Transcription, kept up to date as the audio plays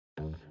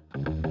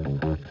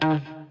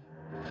Welcome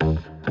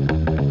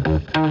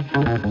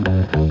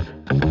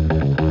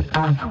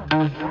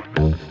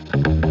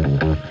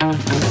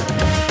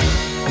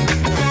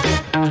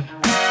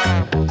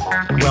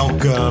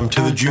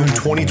to the June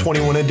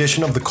 2021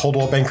 edition of the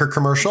Coldwell Banker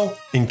Commercial,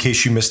 In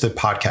Case You Missed It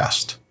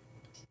podcast.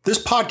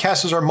 This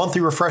podcast is our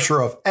monthly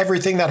refresher of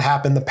everything that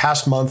happened the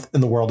past month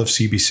in the world of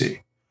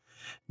CBC.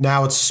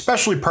 Now, it's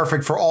especially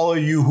perfect for all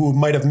of you who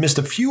might have missed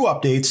a few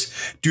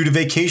updates due to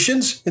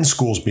vacations and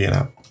schools being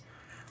out.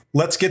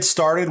 Let's get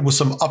started with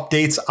some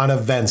updates on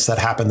events that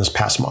happened this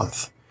past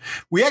month.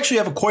 We actually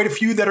have quite a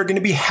few that are going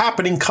to be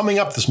happening coming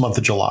up this month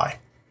of July.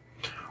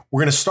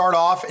 We're going to start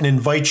off and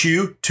invite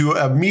you to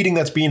a meeting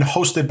that's being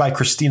hosted by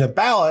Christina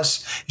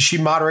Ballas as she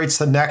moderates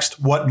the next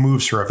What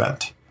Moves Her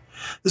event.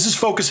 This is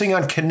focusing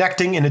on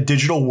connecting in a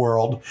digital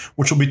world,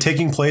 which will be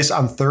taking place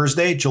on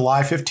Thursday,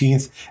 July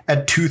 15th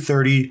at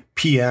 2:30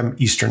 p.m.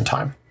 Eastern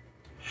Time.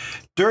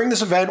 During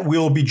this event, we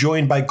will be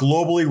joined by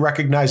globally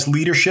recognized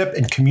leadership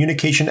and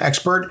communication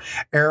expert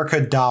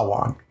Erica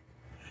Dhawan.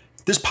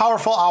 This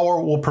powerful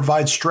hour will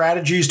provide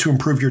strategies to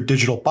improve your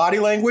digital body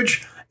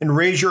language and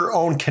raise your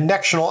own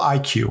connectional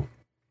IQ.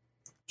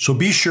 So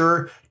be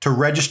sure to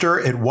register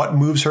at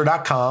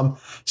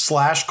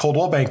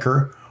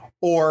whatmovesher.com/ColdwellBanker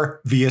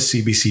or via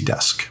CBC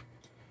Desk.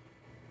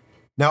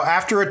 Now,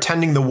 after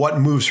attending the What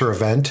Moves Her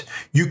event,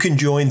 you can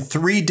join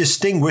 3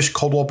 distinguished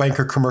Coldwell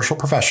Banker commercial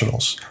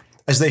professionals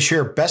as they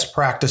share best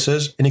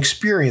practices and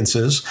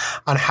experiences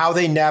on how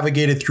they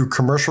navigated through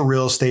commercial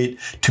real estate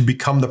to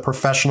become the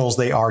professionals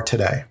they are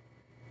today.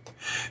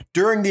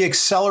 During the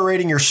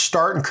Accelerating Your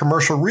Start in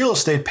Commercial Real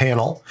Estate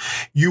panel,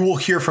 you will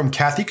hear from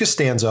Kathy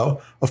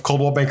Costanzo of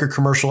Coldwell Banker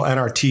Commercial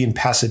NRT in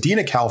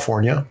Pasadena,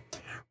 California,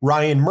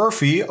 Ryan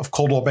Murphy of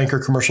Coldwell Banker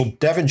Commercial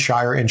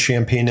Devonshire in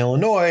Champaign,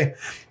 Illinois,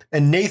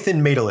 and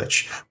Nathan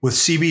Matalich with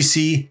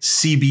CBC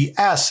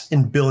CBS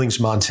in Billings,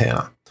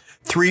 Montana.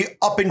 3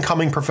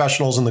 up-and-coming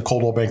professionals in the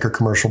Coldwell Banker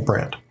Commercial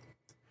brand.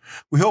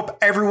 We hope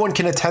everyone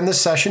can attend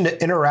this session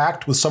to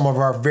interact with some of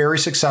our very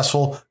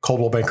successful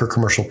Coldwell Banker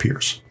Commercial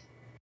peers.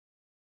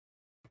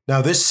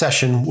 Now, this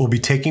session will be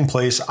taking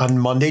place on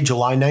Monday,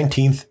 July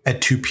 19th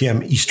at 2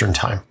 p.m. Eastern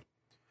Time.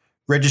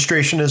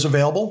 Registration is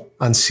available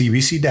on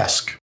CBC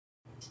Desk.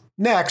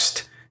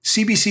 Next,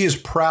 CBC is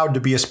proud to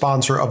be a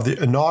sponsor of the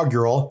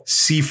inaugural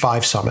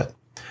C5 Summit,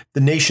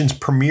 the nation's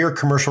premier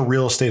commercial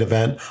real estate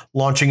event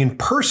launching in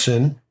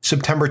person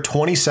September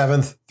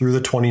 27th through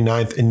the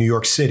 29th in New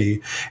York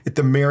City at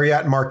the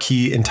Marriott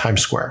Marquis in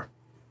Times Square.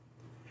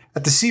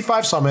 At the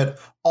C5 Summit,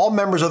 all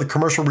members of the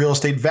commercial real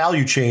estate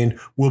value chain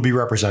will be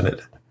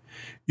represented.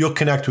 You'll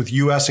connect with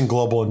U.S. and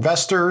global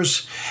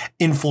investors,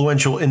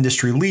 influential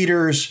industry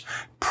leaders,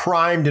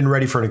 primed and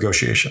ready for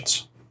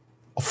negotiations.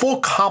 A full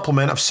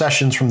complement of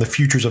sessions from the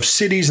Futures of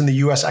Cities and the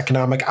U.S.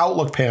 Economic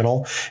Outlook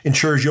panel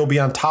ensures you'll be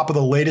on top of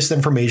the latest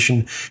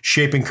information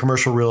shaping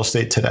commercial real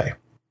estate today.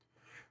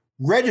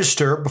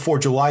 Register before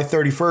July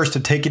 31st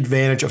to take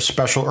advantage of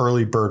special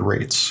early bird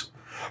rates.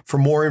 For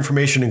more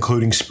information,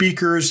 including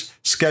speakers,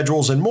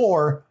 schedules, and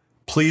more,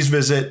 please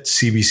visit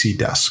CBC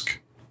Desk.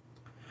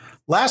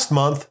 Last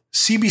month,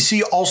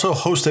 CBC also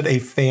hosted a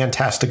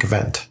fantastic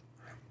event.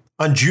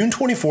 On June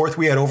 24th,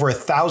 we had over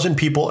 1,000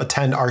 people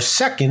attend our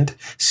second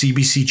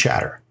CBC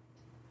Chatter.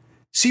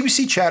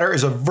 CBC Chatter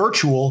is a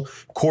virtual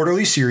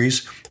quarterly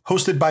series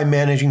hosted by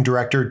Managing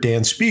Director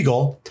Dan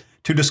Spiegel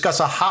to discuss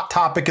a hot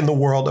topic in the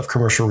world of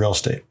commercial real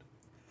estate.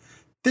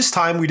 This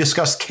time, we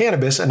discussed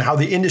cannabis and how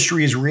the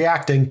industry is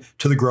reacting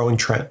to the growing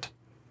trend.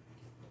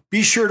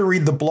 Be sure to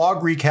read the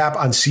blog recap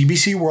on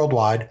CBC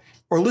Worldwide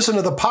or listen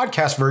to the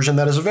podcast version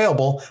that is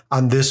available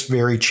on this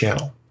very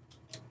channel.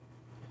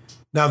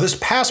 Now, this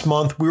past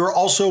month, we were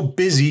also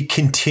busy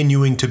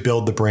continuing to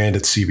build the brand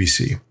at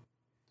CBC.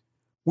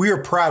 We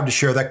are proud to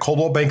share that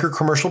Coldwell Banker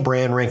Commercial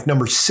brand ranked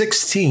number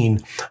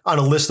 16 on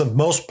a list of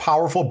most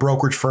powerful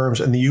brokerage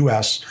firms in the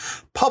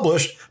U.S.,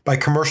 published by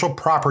Commercial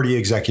Property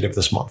Executive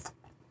this month.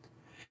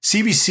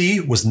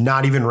 CBC was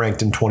not even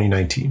ranked in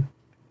 2019.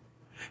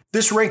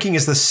 This ranking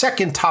is the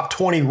second top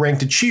 20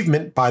 ranked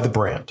achievement by the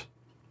brand.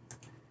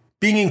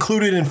 Being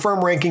included in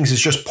firm rankings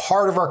is just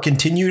part of our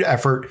continued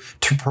effort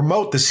to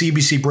promote the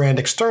CBC brand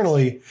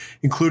externally,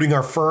 including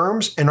our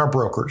firms and our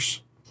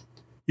brokers.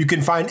 You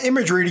can find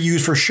imagery to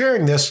use for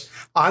sharing this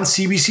on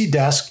CBC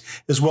Desk,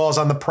 as well as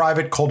on the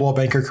private Coldwell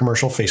Banker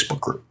Commercial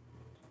Facebook group.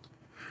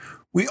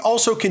 We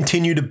also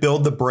continue to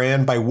build the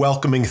brand by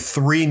welcoming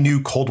 3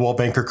 new Coldwell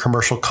Banker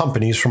Commercial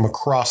companies from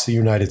across the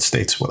United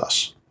States with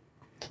us.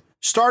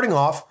 Starting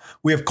off,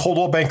 we have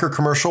Coldwell Banker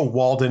Commercial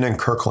Walden and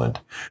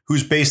Kirkland,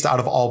 who's based out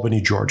of Albany,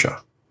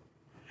 Georgia.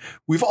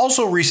 We've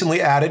also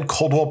recently added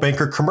Coldwell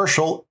Banker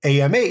Commercial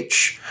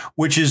AMH,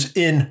 which is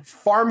in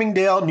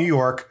Farmingdale, New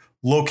York,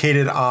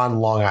 located on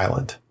Long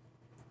Island.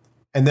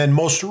 And then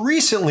most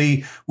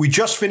recently, we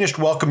just finished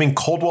welcoming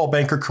Coldwell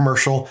Banker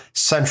Commercial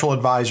Central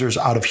Advisors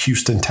out of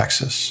Houston,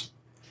 Texas.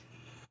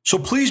 So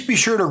please be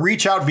sure to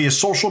reach out via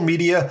social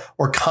media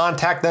or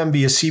contact them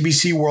via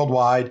CBC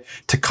Worldwide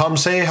to come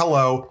say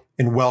hello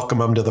and welcome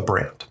them to the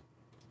brand.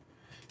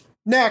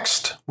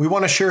 Next, we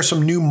want to share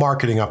some new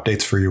marketing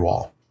updates for you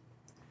all.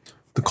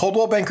 The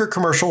Coldwell Banker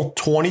Commercial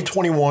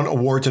 2021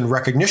 Awards and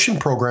Recognition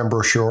Program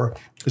brochure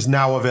is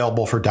now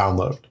available for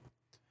download.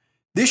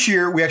 This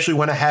year, we actually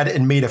went ahead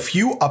and made a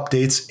few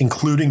updates,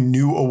 including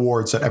new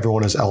awards that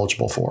everyone is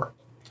eligible for.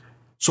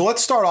 So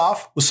let's start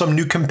off with some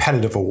new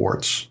competitive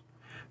awards.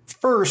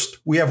 First,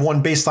 we have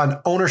one based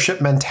on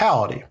ownership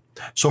mentality.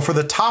 So for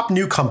the top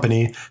new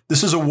company,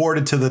 this is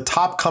awarded to the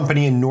top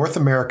company in North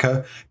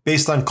America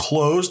based on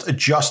closed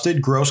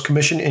adjusted gross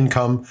commission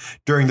income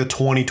during the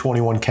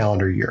 2021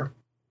 calendar year.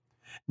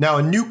 Now,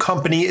 a new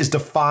company is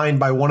defined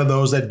by one of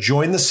those that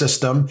joined the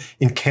system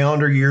in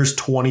calendar years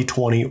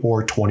 2020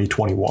 or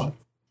 2021.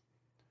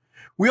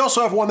 We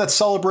also have one that's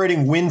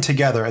celebrating Win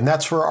Together, and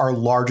that's for our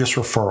largest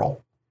referral.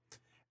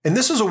 And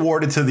this is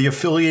awarded to the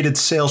affiliated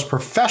sales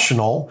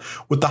professional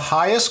with the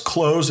highest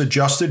closed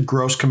adjusted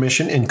gross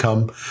commission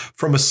income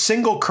from a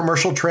single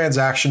commercial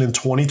transaction in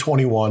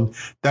 2021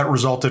 that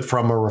resulted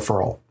from a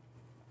referral.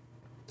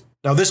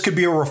 Now, this could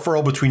be a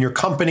referral between your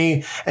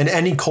company and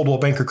any Coldwell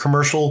Banker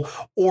Commercial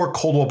or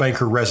Coldwell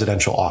Banker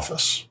Residential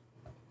office.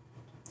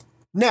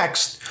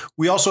 Next,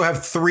 we also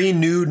have 3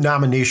 new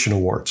nomination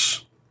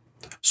awards.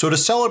 So to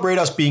celebrate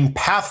us being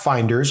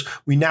Pathfinders,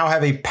 we now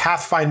have a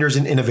Pathfinders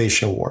in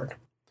Innovation Award.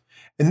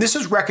 And this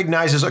is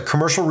recognized as a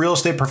commercial real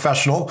estate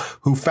professional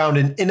who found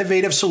an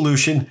innovative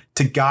solution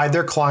to guide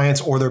their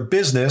clients or their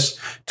business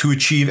to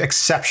achieve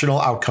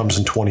exceptional outcomes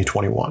in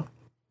 2021.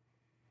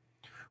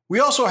 We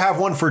also have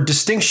one for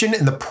distinction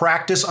in the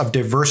practice of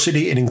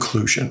diversity and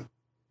inclusion.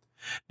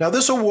 Now,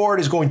 this award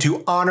is going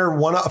to honor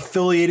one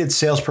affiliated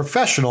sales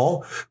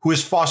professional who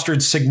has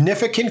fostered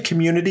significant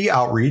community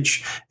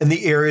outreach in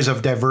the areas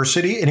of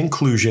diversity and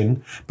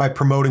inclusion by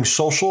promoting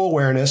social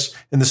awareness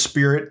in the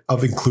spirit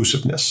of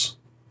inclusiveness.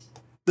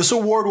 This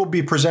award will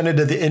be presented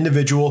to the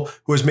individual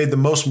who has made the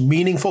most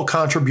meaningful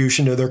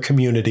contribution to their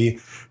community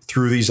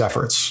through these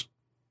efforts.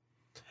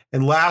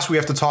 And last, we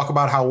have to talk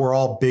about how we're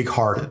all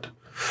big-hearted.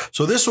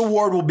 So this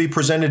award will be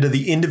presented to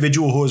the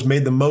individual who has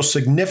made the most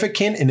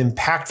significant and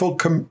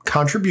impactful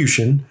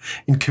contribution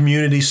in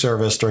community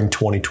service during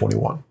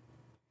 2021.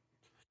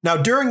 Now,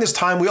 during this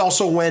time, we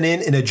also went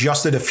in and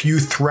adjusted a few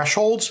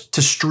thresholds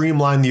to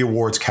streamline the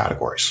awards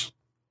categories.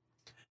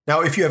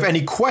 Now, if you have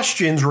any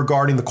questions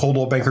regarding the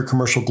Coldwell Banker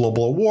Commercial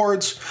Global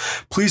Awards,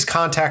 please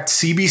contact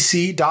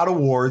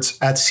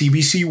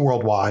cbc.awards@CBC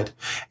Worldwide,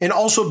 and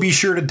also be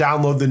sure to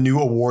download the new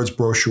awards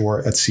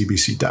brochure at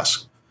CBC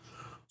Desk.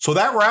 So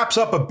that wraps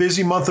up a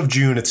busy month of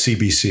June at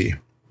CBC.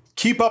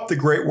 Keep up the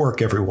great work,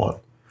 everyone.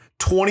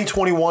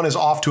 2021 is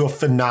off to a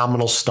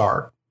phenomenal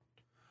start.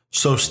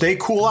 So stay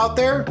cool out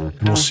there,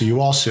 and we'll see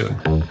you all soon.